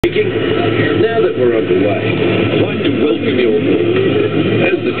Now that we're underway, I'd like to welcome you aboard.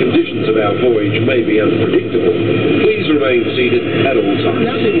 As the conditions of our voyage may be unpredictable, please remain seated at all times.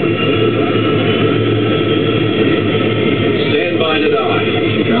 Stand by to die.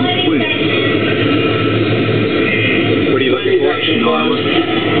 What are you looking for?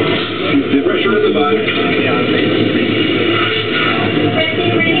 Pressure in the boat.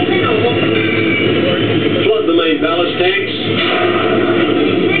 Flood the main ballast tanks.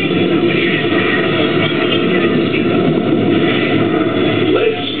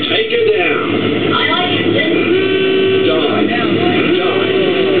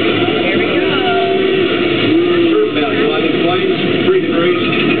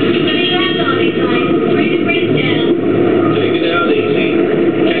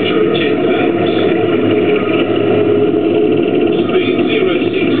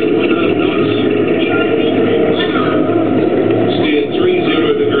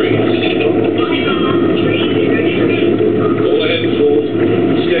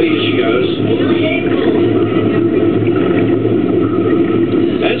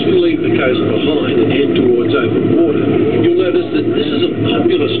 Behind and head towards open water, you'll notice that this is a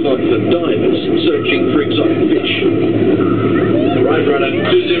popular spot for divers searching for exotic fish. Right rudder, 20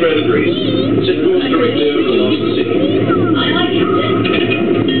 degrees. Set course directly over the Lost City.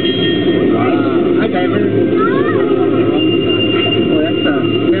 Hi, diver. Oh, that's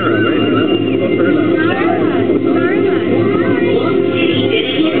Sarah, right?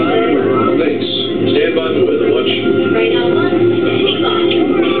 Thanks. Stand by for weather watch.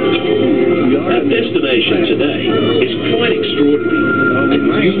 Our destination today is quite extraordinary. A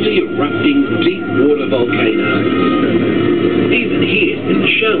newly erupting deep water volcano. Even here in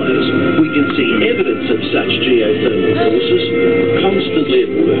the shallows, we can see evidence of such geothermal forces constantly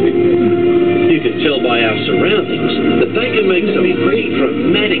at work. You can tell by our surroundings that they can make some pretty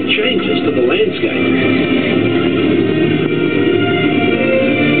dramatic changes to the landscape.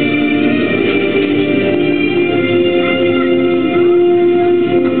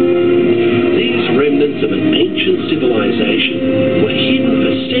 Of an ancient civilization were hidden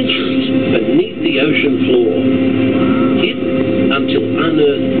for centuries beneath the ocean floor, hidden until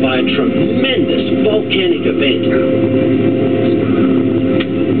unearthed by a tremendous volcanic event.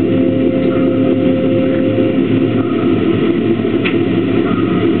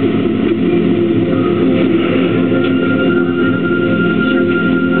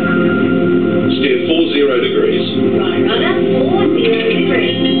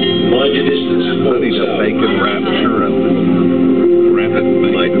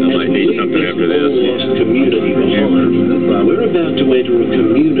 We're about to enter a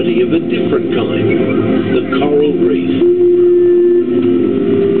community of a different kind, the coral reef.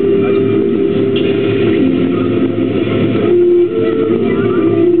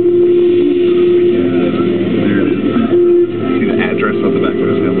 There it is. See the address on the back of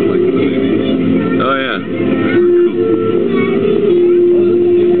his helmet, like the movie. Oh, yeah.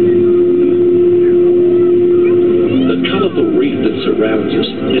 The colorful reef that surrounds us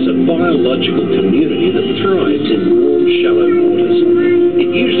is a biological community that thrives in warm, shallow waters. It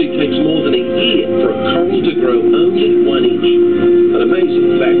usually takes more than a year for a coral to grow only 1 inch. An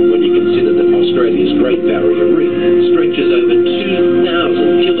amazing fact when you consider that Australia's Great Barrier Reef stretches over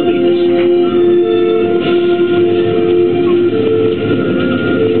 2,000 kilometres.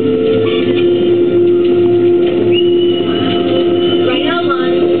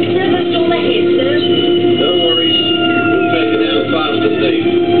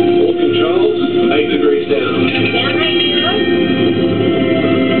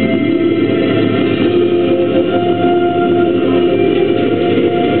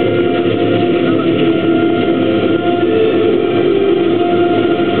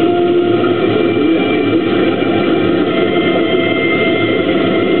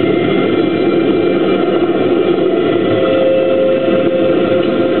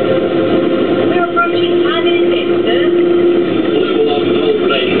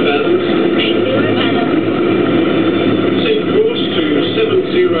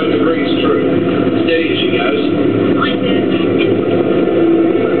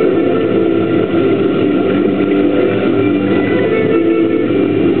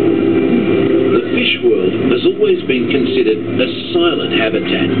 Been considered a silent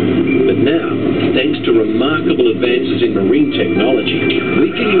habitat. But now, thanks to remarkable advances in marine technology,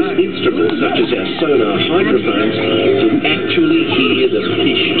 we can use instruments such as our sonar hydrophones to actually hear the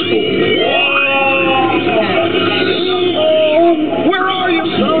fish talk. Where are you?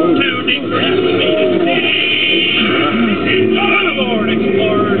 So too deep. On aboard,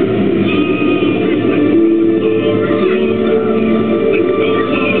 explorers.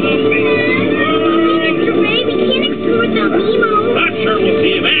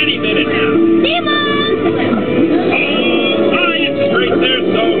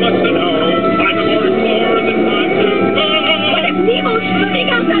 spitting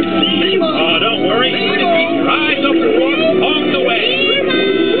out that steam. Oh, don't worry.